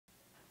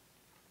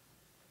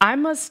I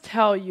must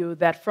tell you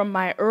that from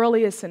my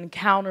earliest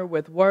encounter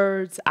with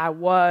words, I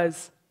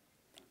was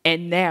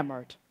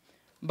enamored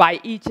by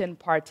each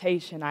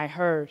impartation I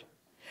heard.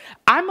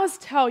 I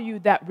must tell you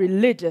that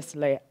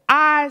religiously,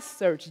 I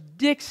searched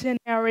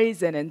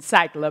dictionaries and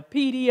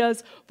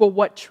encyclopedias for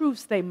what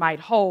truths they might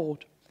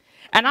hold.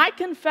 And I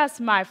confess,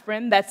 my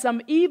friend, that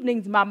some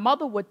evenings my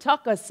mother would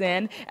tuck us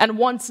in, and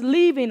once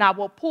leaving, I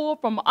would pull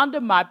from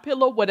under my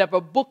pillow whatever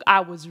book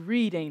I was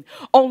reading,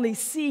 only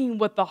seeing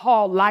what the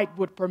hall light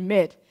would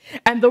permit,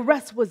 and the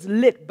rest was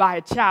lit by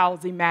a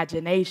child's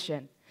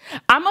imagination.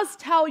 I must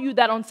tell you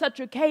that on such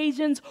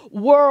occasions,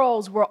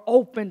 worlds were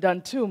opened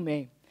unto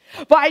me.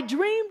 For I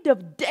dreamed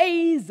of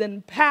days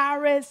in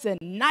Paris and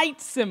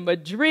nights in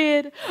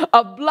Madrid,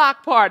 of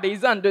block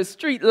parties under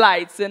street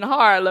lights in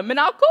Harlem, and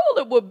how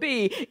cool it would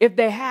be if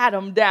they had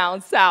them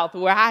down south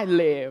where I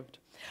lived.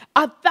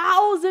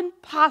 1,000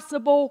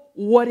 possible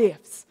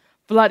what-ifs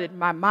flooded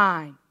my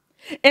mind.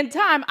 In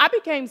time, I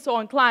became so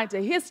inclined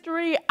to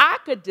history, I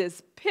could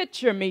just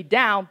picture me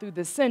down through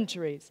the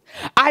centuries.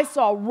 I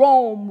saw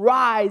Rome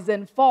rise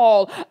and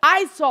fall.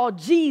 I saw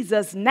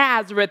Jesus'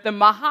 Nazareth and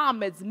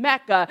Muhammad's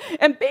Mecca.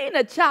 And being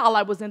a child,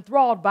 I was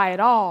enthralled by it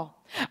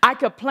all. I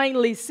could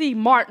plainly see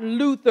Martin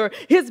Luther,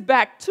 his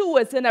back to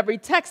us in every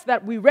text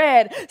that we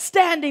read,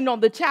 standing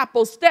on the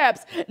chapel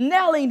steps,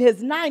 nailing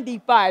his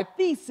 95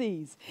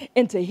 theses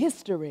into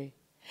history.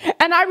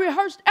 And I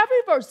rehearsed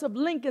every verse of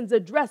Lincoln's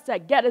address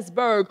at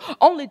Gettysburg,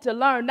 only to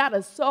learn not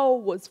a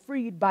soul was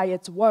freed by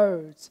its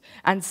words.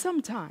 And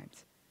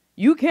sometimes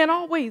you can't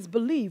always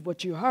believe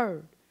what you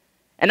heard.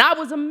 And I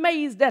was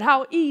amazed at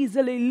how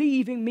easily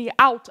leaving me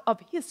out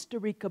of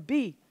history could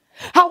be.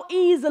 How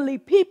easily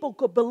people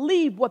could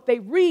believe what they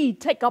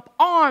read, take up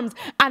arms,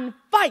 and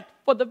fight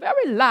for the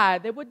very lie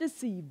they were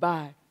deceived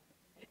by.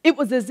 It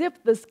was as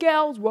if the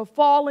scales were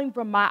falling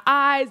from my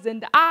eyes,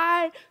 and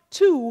I,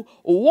 too,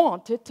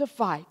 wanted to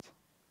fight.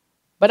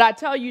 But I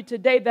tell you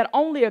today that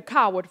only a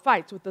coward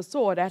fights with a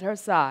sword at her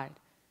side.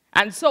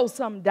 And so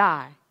some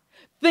die,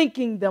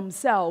 thinking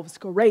themselves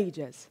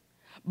courageous.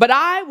 But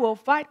I will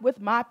fight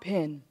with my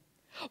pen.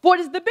 For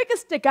it is the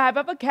biggest stick I've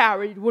ever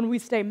carried when we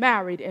stay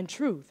married in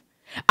truth.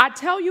 I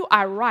tell you,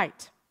 I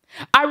write.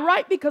 I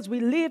write because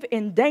we live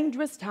in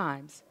dangerous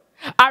times.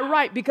 I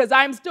write because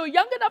I am still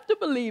young enough to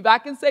believe I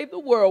can save the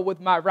world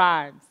with my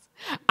rhymes.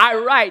 I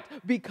write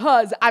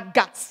because I've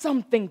got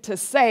something to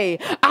say.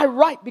 I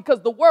write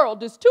because the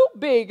world is too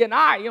big and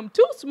I am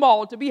too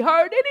small to be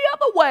heard any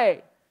other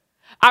way.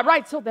 I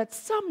write so that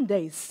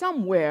someday,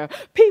 somewhere,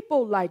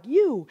 people like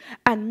you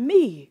and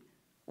me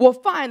will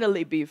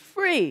finally be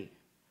free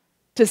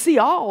to see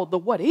all the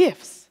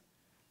what-ifs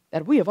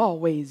that we have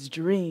always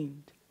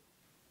dreamed.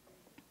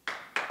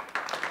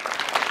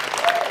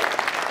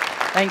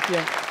 Thank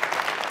you.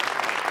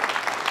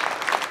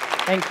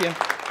 Thank you.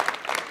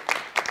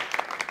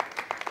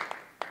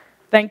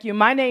 Thank you.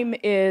 My name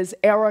is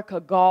Erika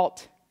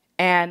Gault,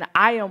 and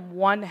I am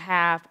one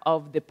half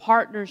of the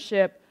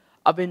partnership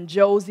of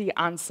Njozi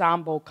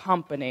Ensemble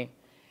Company,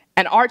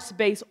 an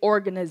arts-based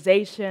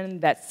organization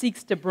that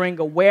seeks to bring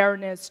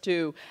awareness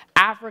to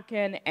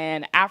African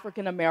and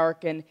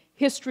African-American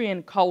history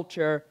and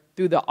culture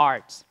through the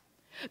arts.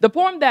 The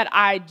poem that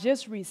I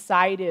just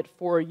recited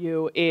for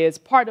you is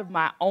part of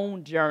my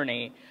own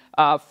journey,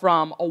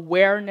 from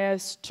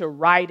awareness to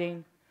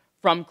writing,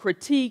 from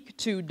critique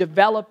to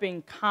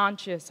developing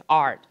conscious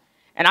art.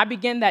 And I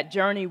began that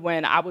journey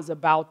when I was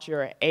about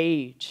your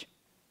age.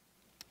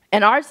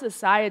 In our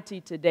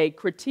society today,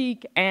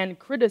 critique and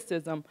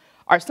criticism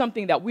are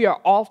something that we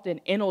are often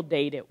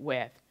inundated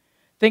with.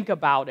 Think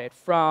about it,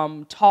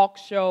 from talk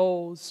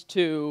shows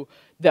to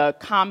the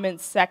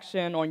comments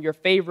section on your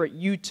favorite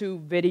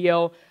YouTube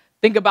video.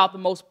 Think about the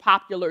most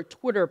popular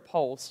Twitter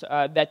post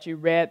that you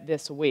read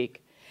this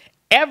week.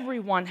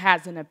 Everyone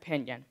has an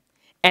opinion,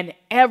 and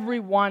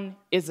everyone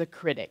is a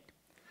critic.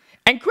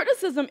 And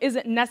criticism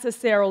isn't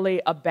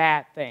necessarily a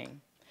bad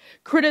thing.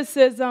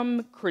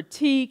 Criticism,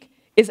 critique,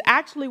 is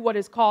actually what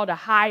is called a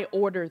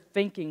high-order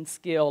thinking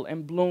skill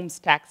in Bloom's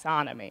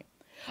taxonomy.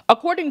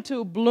 According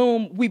to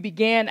Bloom, we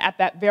began at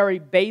that very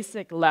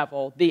basic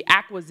level, the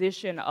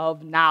acquisition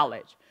of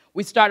knowledge.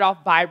 We start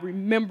off by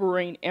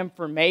remembering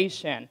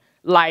information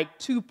like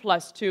 2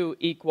 + 2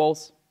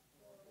 =.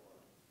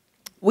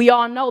 We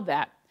all know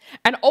that.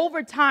 And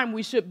over time,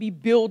 we should be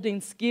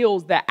building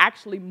skills that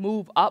actually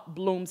move up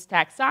Bloom's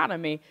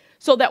taxonomy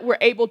so that we're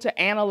able to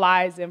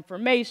analyze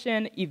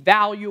information,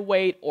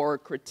 evaluate or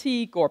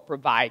critique or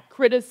provide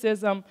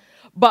criticism.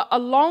 But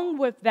along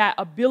with that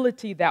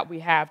ability that we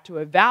have to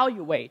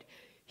evaluate,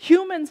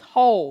 humans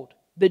hold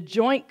the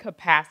joint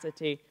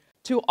capacity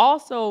to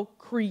also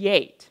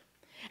create.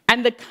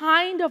 And the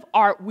kind of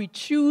art we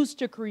choose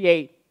to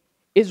create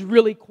is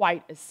really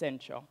quite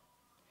essential.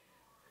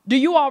 Do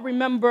you all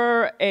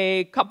remember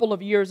a couple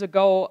of years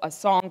ago, a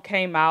song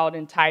came out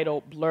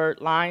entitled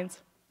Blurred Lines?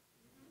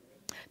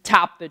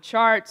 Topped the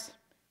charts.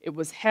 It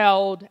was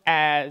held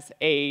as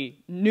a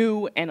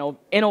new and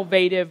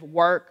innovative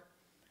work,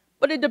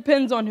 but it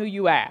depends on who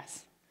you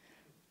ask.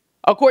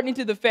 According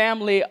to the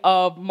family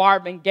of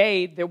Marvin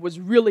Gaye, there was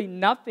really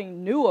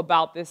nothing new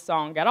about this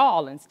song at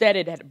all. Instead,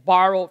 it had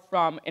borrowed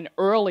from an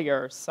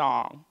earlier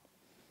song.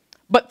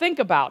 But think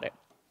about it.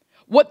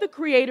 What the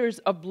creators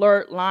of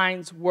Blurred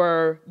Lines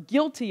were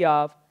guilty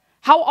of,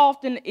 how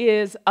often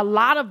is a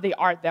lot of the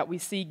art that we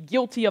see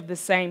guilty of the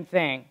same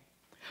thing?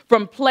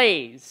 From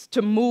plays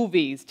to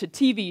movies to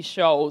TV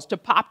shows to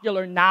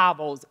popular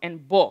novels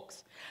and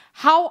books.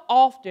 How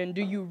often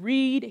do you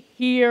read,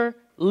 hear,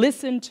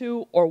 listen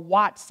to, or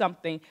watch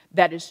something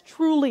that is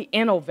truly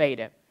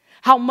innovative?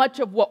 How much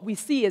of what we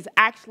see is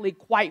actually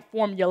quite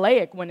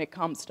formulaic when it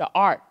comes to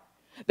art?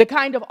 The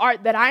kind of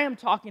art that I am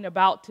talking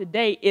about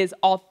today is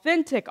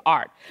authentic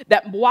art,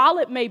 that while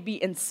it may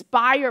be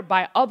inspired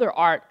by other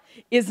art,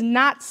 is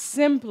not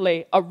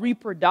simply a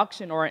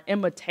reproduction or an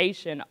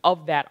imitation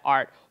of that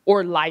art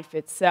or life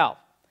itself.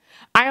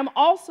 I am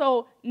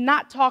also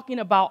not talking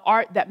about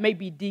art that may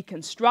be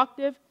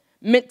deconstructive,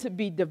 meant to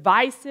be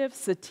divisive,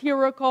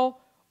 satirical,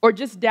 or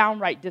just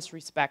downright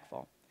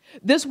disrespectful.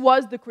 This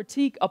was the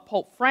critique of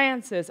Pope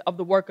Francis of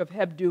the work of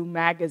Ph.D.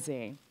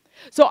 magazine.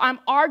 So I'm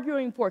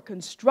arguing for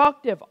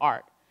constructive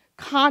art,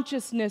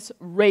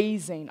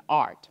 consciousness-raising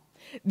art.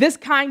 This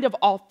kind of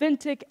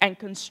authentic and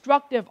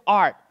constructive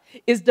art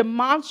is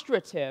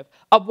demonstrative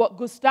of what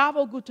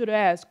Gustavo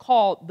Gutierrez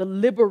called the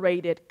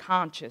liberated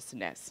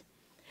consciousness.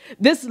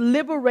 This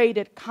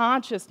liberated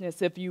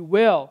consciousness, if you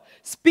will,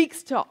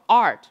 speaks to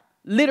art,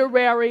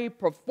 literary,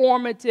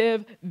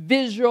 performative,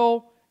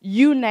 visual,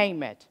 you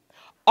name it.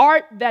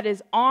 Art that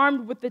is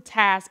armed with the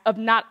task of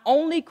not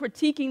only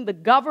critiquing the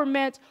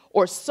government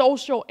or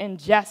social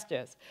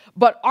injustice,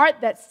 but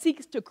art that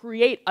seeks to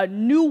create a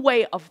new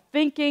way of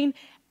thinking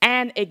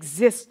and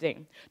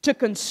existing, to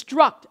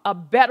construct a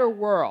better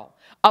world,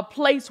 a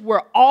place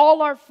where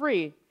all are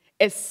free,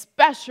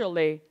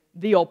 especially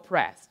the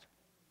oppressed.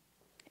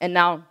 And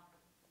now,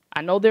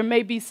 I know there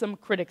may be some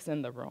critics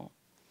in the room,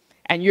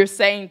 and you're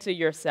saying to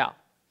yourself,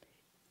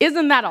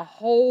 isn't that a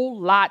whole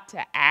lot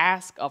to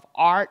ask of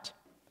art?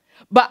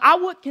 But I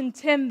would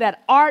contend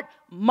that art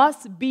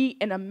must be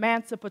an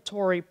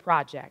emancipatory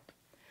project.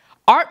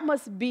 Art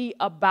must be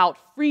about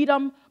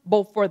freedom,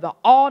 both for the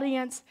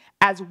audience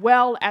as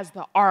well as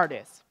the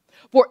artist.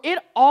 For it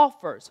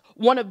offers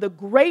one of the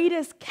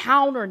greatest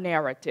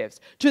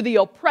counter-narratives to the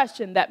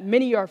oppression that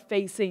many are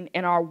facing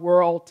in our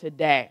world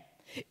today.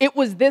 It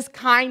was this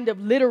kind of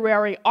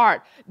literary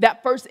art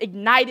that first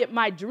ignited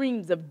my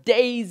dreams of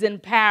days in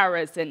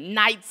Paris and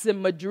nights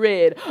in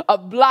Madrid,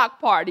 of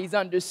block parties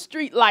under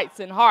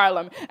streetlights in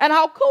Harlem, and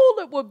how cool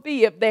it would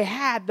be if they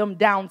had them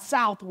down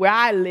south where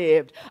I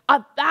lived.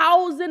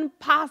 1,000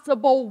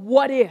 possible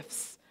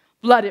what-ifs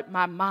flooded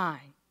my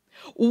mind.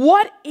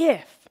 What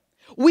if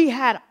we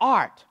had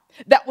art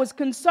that was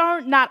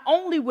concerned not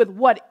only with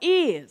what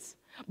is,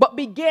 but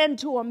began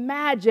to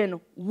imagine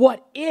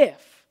what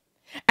if?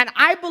 And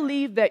I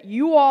believe that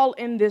you all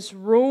in this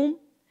room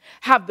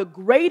have the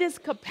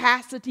greatest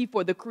capacity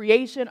for the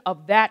creation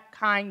of that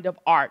kind of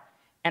art.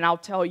 And I'll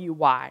tell you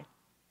why.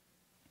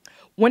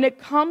 When it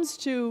comes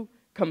to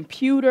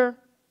computer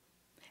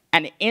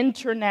and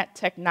internet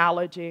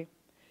technology,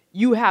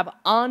 you have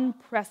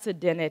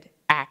unprecedented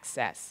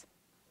access.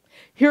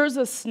 Here's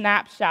a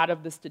snapshot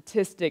of the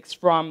statistics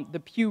from the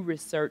Pew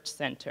Research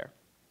Center.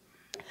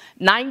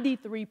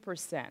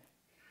 93%.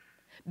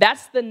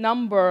 That's the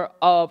number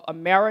of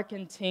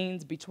American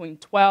teens between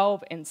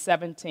 12 and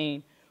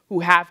 17 who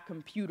have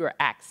computer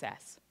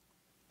access.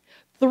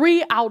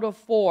 3 out of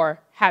 4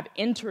 have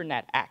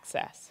internet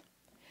access.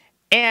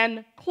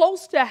 And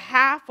close to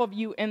half of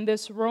you in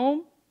this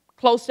room,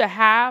 close to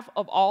half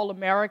of all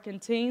American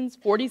teens,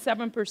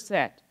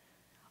 47%,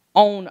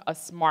 own a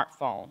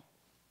smartphone.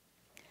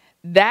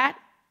 That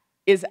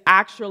is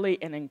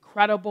actually an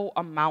incredible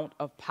amount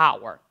of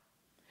power.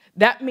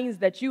 That means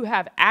that you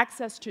have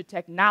access to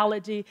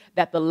technology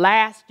that the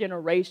last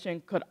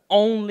generation could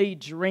only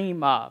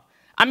dream of.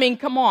 I mean,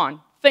 come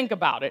on, think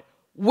about it.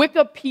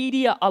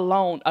 Wikipedia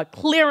alone, a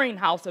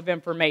clearinghouse of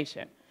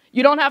information.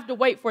 You don't have to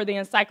wait for the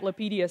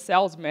encyclopedia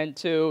salesman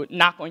to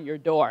knock on your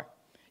door.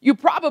 You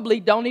probably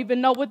don't even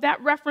know what that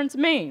reference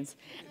means.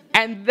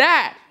 And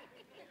that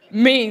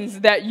means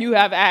that you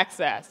have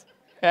access,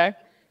 okay?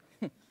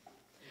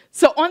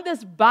 So on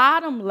this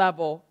bottom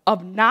level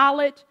of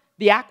knowledge,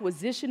 the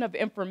acquisition of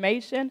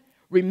information,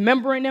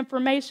 remembering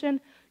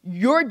information,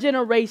 your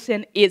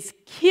generation is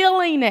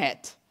killing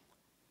it.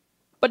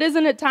 But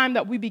isn't it time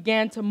that we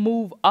began to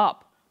move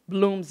up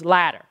Bloom's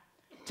ladder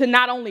to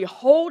not only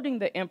holding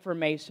the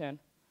information,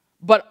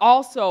 but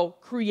also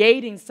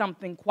creating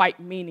something quite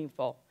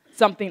meaningful,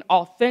 something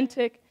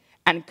authentic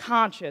and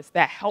conscious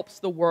that helps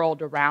the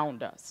world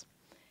around us?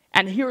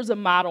 And here's a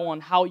model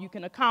on how you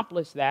can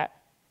accomplish that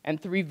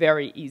and 3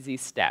 very easy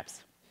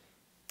steps.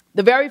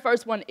 The very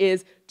first one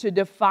is to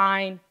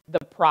define the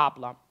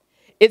problem.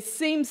 It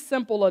seems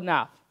simple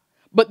enough,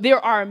 but there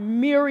are a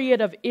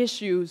myriad of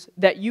issues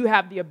that you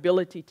have the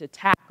ability to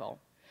tackle.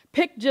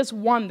 Pick just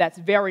one that's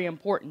very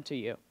important to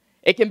you.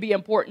 It can be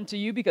important to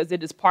you because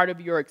it is part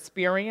of your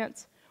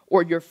experience,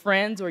 or your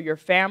friends, or your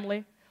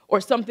family,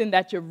 or something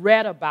that you've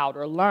read about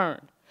or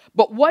learned,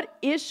 but what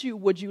issue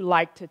would you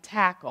like to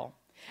tackle?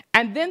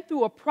 And then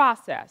through a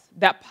process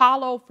that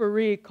Paulo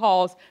Freire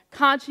calls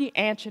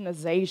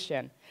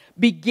conscientization,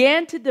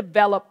 begin to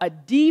develop a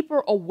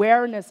deeper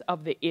awareness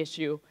of the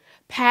issue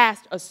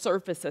past a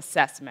surface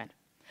assessment.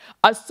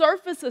 A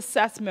surface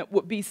assessment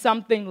would be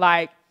something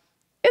like,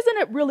 isn't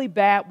it really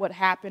bad what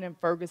happened in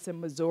Ferguson,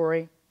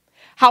 Missouri?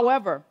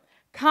 However,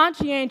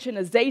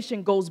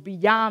 conscientization goes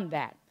beyond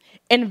that,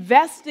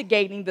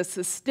 investigating the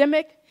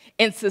systemic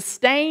and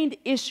sustained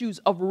issues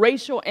of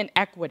racial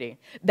inequity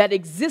that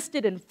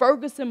existed in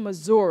Ferguson,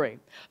 Missouri,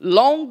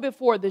 long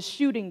before the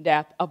shooting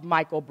death of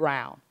Michael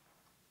Brown.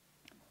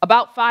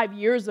 About 5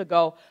 years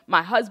ago,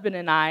 my husband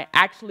and I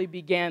actually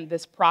began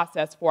this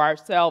process for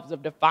ourselves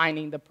of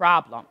defining the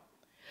problem.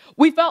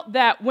 We felt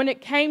that when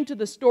it came to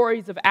the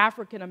stories of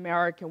African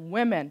American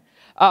women,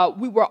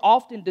 we were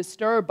often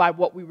disturbed by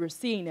what we were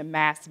seeing in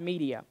mass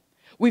media.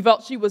 We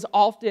felt she was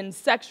often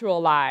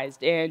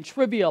sexualized and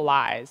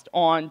trivialized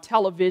on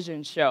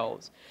television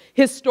shows.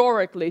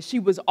 Historically, she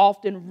was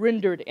often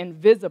rendered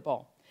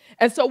invisible.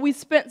 And so we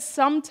spent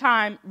some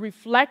time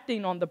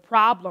reflecting on the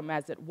problem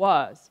as it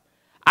was.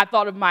 I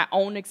thought of my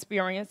own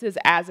experiences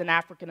as an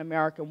African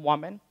American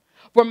woman.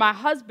 For my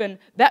husband,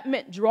 that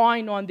meant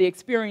drawing on the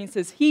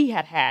experiences he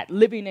had had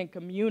living in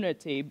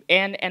community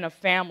and in a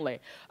family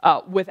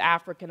with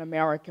African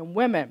American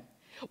women.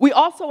 We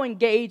also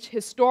engaged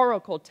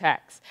historical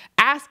texts,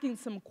 asking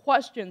some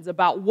questions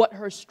about what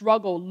her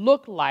struggle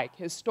looked like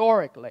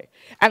historically,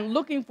 and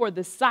looking for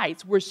the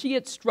sites where she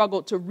had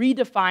struggled to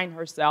redefine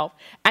herself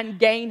and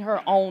gain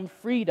her own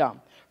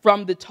freedom.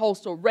 From the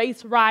Tulsa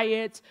race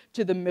riots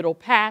to the Middle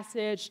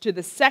Passage to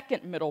the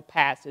Second Middle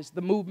Passage,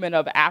 the movement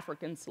of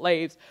African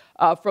slaves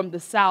from the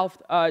South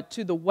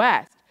to the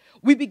West.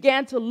 We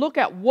began to look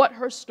at what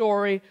her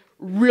story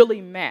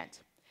really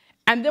meant.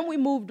 And then we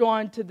moved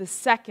on to the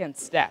second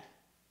step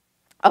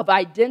of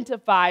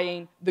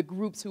identifying the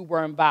groups who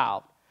were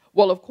involved.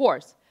 Well, of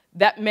course,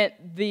 that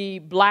meant the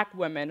black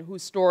women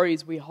whose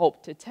stories we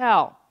hoped to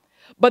tell.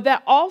 But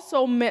that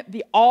also meant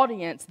the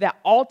audience that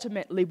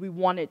ultimately we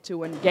wanted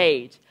to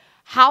engage.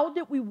 How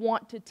did we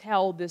want to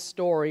tell this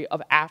story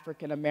of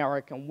African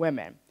American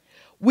women?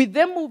 We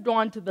then moved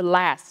on to the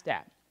last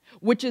step,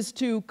 which is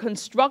to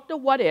construct a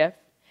what if,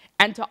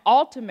 and to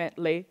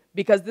ultimately,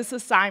 because this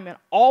assignment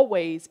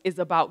always is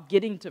about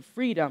getting to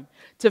freedom,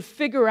 to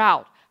figure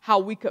out how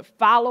we could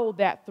follow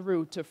that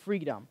through to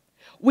freedom.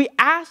 We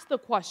asked the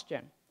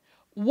question,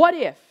 what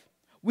if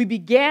we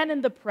began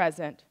in the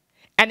present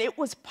and it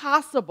was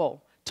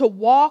possible to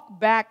walk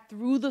back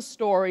through the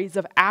stories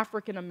of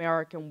African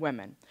American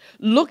women,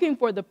 looking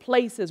for the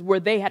places where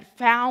they had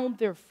found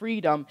their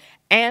freedom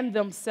and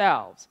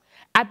themselves?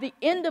 At the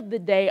end of the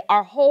day,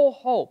 our whole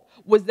hope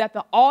was that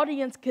the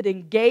audience could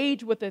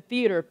engage with a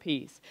theater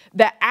piece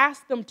that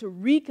asked them to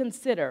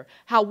reconsider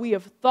how we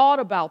have thought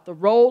about the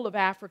role of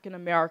African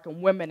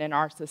American women in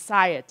our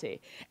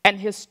society, and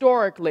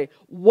historically,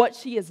 what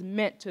she has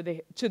meant to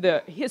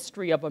the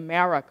history of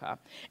America.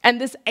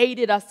 And this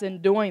aided us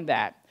in doing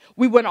that.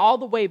 We went all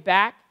the way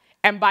back,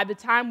 and by the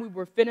time we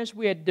were finished,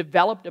 we had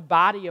developed a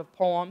body of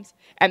poems,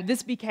 and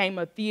this became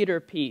a theater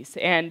piece.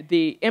 And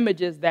the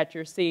images that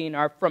you're seeing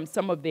are from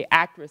some of the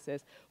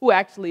actresses who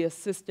actually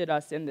assisted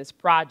us in this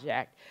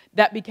project.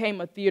 That became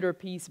a theater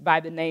piece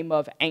by the name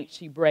of Ain't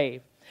She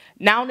Brave?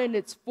 Now in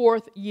its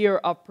 4th year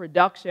of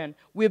production,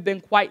 we've been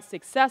quite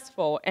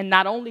successful in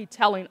not only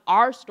telling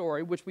our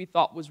story, which we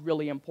thought was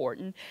really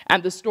important,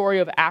 and the story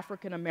of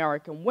African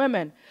American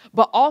women,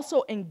 but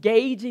also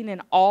engaging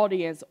an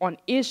audience on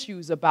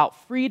issues about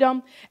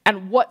freedom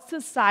and what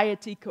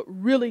society could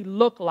really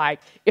look like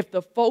if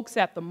the folks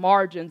at the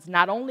margins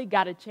not only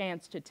got a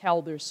chance to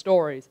tell their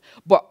stories,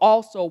 but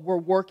also were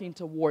working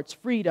towards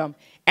freedom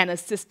and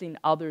assisting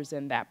others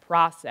in that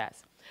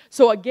process.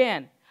 So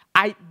again,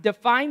 I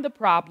define the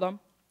problem,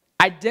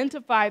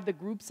 identify the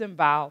groups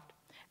involved,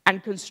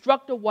 and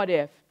construct a what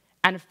if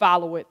and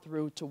follow it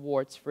through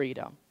towards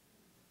freedom.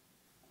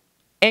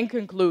 In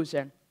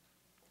conclusion,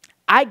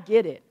 I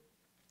get it.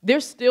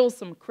 There's still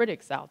some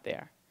critics out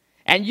there.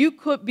 And you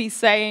could be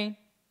saying,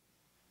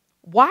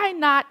 why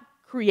not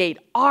create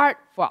art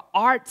for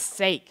art's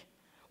sake?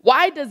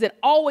 Why does it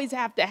always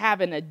have to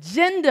have an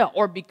agenda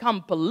or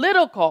become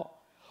political?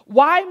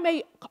 Why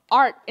make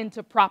art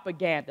into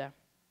propaganda?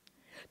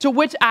 To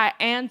which I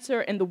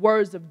answer in the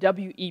words of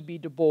W.E.B.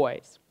 Du Bois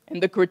in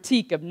the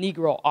critique of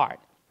Negro art.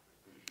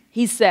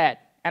 He said,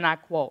 and I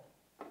quote,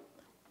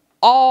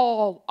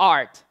 "All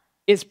art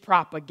is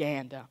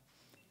propaganda,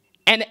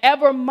 and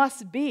ever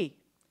must be,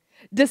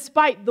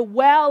 despite the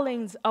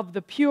wailings of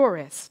the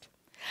purist.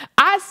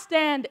 I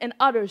stand in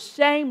utter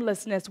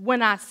shamelessness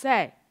when I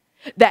say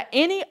that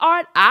any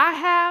art I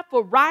have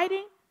for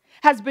writing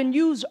has been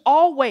used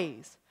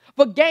always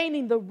for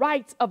gaining the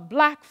rights of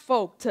black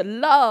folk to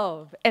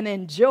love and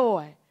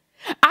enjoy.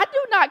 I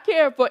do not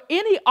care for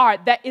any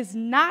art that is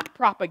not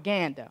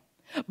propaganda,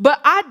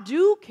 but I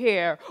do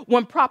care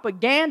when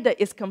propaganda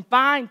is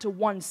confined to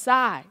one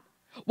side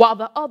while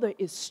the other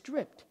is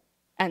stripped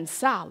and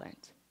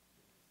silent.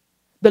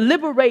 The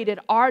liberated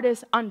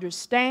artist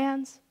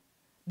understands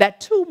that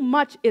too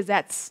much is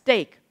at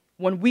stake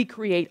when we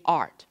create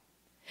art.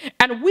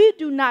 And we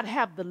do not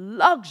have the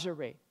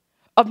luxury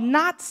of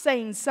not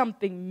saying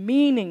something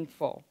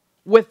meaningful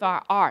with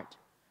our art.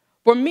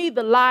 For me,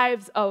 the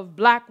lives of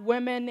Black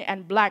women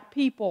and Black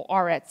people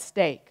are at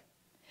stake.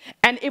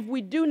 And if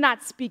we do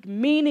not speak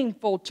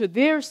meaningful to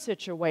their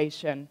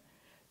situation,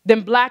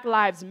 then Black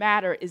Lives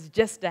Matter is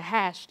just a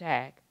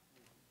hashtag.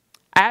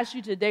 I ask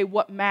you today,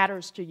 what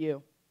matters to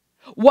you?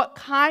 What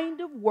kind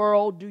of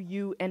world do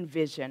you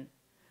envision?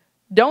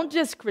 Don't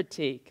just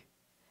critique.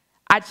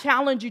 I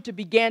challenge you to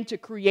begin to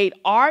create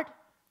art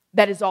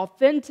that is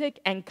authentic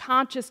and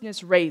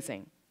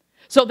consciousness-raising,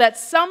 so that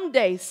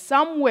someday,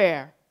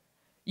 somewhere,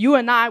 you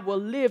and I will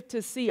live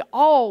to see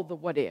all the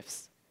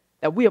what-ifs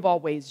that we have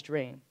always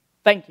dreamed.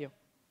 Thank you.